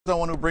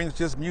Someone who brings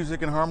just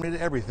music and harmony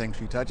to everything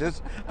she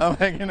touches. I'm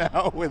hanging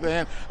out with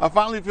Ann. I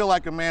finally feel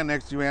like a man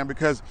next to you, Ann,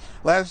 because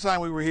last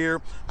time we were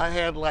here, I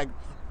had like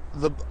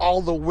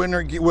all the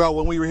winter gear. Well,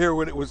 when we were here,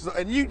 when it was,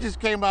 and you just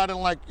came out in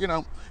like, you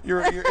know,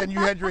 and you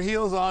had your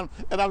heels on,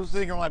 and I was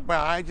thinking like,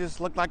 wow, I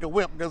just looked like a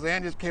whip because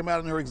Ann just came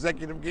out in her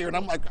executive gear, and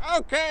I'm like,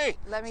 okay.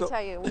 Let me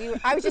tell you,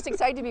 I was just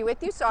excited to be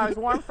with you, so I was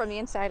warm from the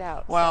inside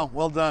out. Wow,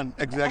 well done,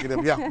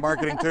 executive. Yeah,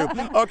 marketing too.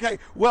 Okay,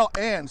 well,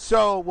 Ann,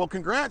 well,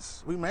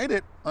 congrats, we made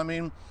it. I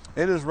mean,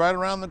 it is right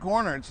around the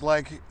corner. It's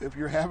like if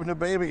you're having a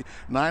baby,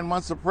 9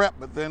 months of prep,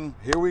 but then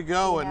here we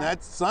go, and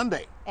that's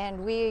Sunday.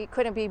 And we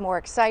couldn't be more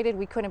excited.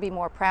 We couldn't be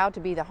more proud to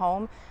be the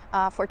home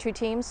for two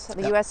teams.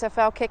 The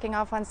USFL kicking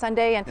off on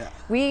Sunday, and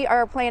we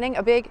are planning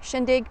a big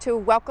shindig to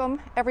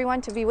welcome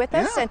everyone to be with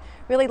us and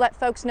really let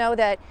folks know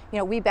that, you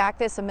know, we back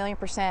this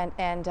 1,000,000%,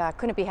 and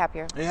couldn't be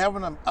happier. You're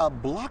having a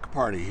block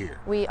party here.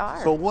 We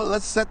are. So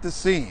let's set the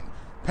scene.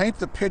 Paint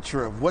the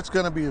picture of what's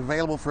going to be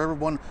available for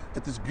everyone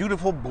at this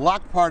beautiful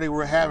block party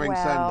we're having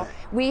Sunday.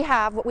 We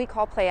have what we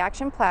call Play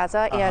Action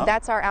Plaza, and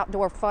that's our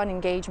outdoor fun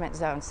engagement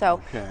zone. So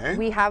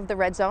we have the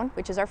Red Zone,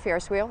 which is our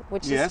Ferris wheel,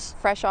 which is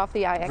fresh off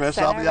the IX Center. Fresh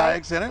off the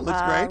IX Center,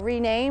 looks great.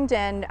 Renamed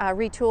and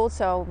retooled,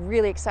 so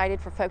really excited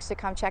for folks to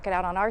come check it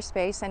out on our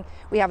space. And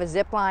we have a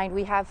zip line,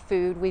 we have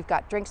food, we've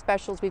got drink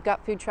specials, we've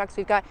got food trucks,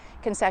 we've got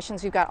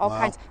concessions, we've got all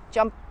kinds of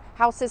jump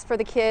houses for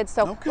the kids,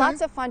 so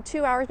lots of fun.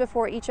 2 hours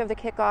before each of the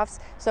kickoffs,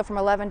 so from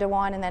 11 to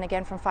 1 and then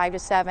again from 5 to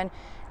 7.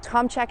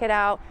 Come check it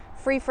out,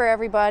 free for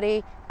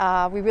everybody.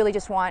 We really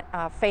just want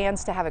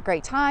fans to have a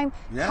great time.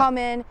 Come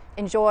in,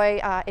 enjoy,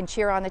 and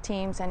cheer on the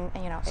teams, and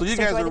you know. So you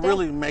guys are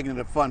really making it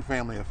a fun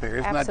family affair.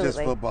 It's not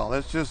just football.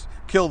 Let's just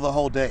kill the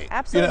whole day.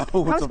 Absolutely.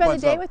 You know, come spend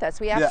the day with us.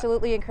 We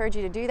absolutely encourage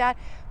you to do that.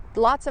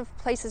 Lots of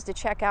places to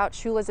check out.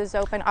 Shula's is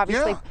open.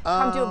 Obviously,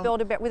 come do a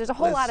Build-A-Bear. There's a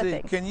whole lot of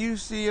things. Can you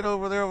see it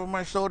over there over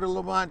my shoulder,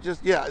 Lamont?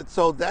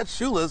 So that's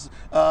Shula's.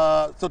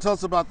 So tell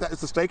us about that.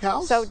 It's a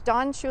steakhouse? So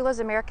Don Shula's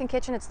American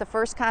Kitchen. It's the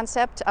first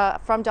concept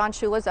from Don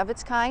Shula's of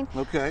its kind.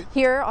 Okay.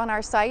 Here on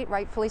our site,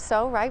 rightfully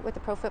so, right, with the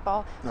Pro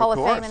Football Hall of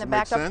Fame in the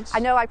backdrop. I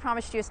know I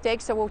promised you a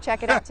steak, so we'll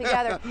check it out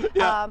together.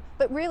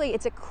 But really,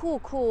 it's a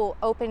cool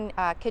open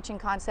kitchen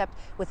concept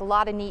with a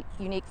lot of neat,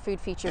 unique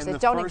food features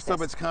that don't exist. And the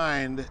first of its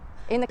kind.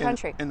 In the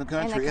country. In the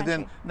country. And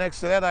then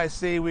next to that, I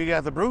see we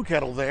got the Brew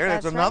Kettle there.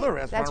 That's another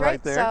restaurant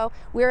right there. So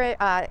we're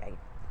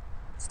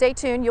stay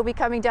tuned. You'll be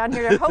coming down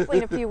here hopefully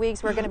in a few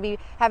weeks. We're going to be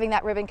having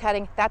that ribbon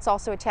cutting. That's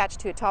also attached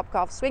to a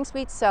Topgolf swing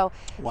suite. So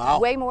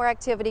way more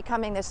activity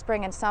coming this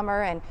spring and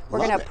summer. And we're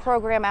going to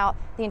program out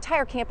the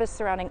entire campus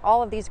surrounding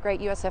all of these great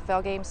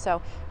USFL games.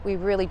 So we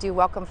really do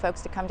welcome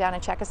folks to come down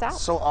and check us out.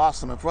 So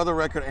awesome. And for the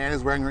record, Ann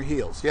is wearing her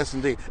heels. Yes,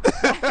 indeed.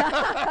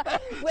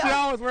 She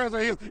always wears her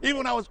heels. Even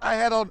when I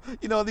had on,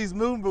 you know, these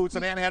moon boots,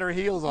 and Ann had her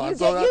heels on. You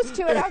get used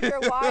to it after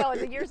a while. In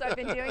the years I've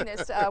been doing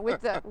this, with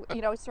the,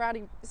 you know,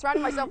 surrounding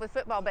myself with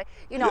football, but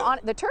you know, on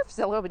the turf's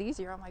a little bit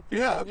easier on my feet.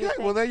 Yeah. Okay.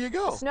 Well, there you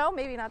go. Snow,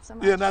 maybe not so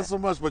much. Yeah, not so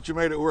much, but you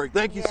made it work.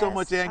 Thank you so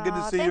much, Ann. Good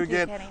to see you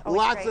again.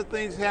 Lots of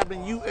things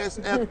happening.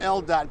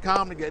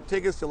 USFL.com to get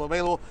tickets. Still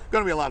available.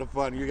 Going to be a lot of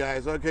fun, you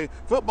guys. Okay.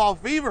 Football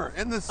fever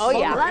in the summer.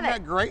 Yeah, Isn't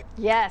that great?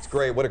 Yes. It's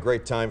great. What a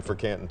great time for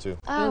Canton, too.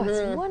 Oh,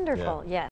 it's wonderful. Yes.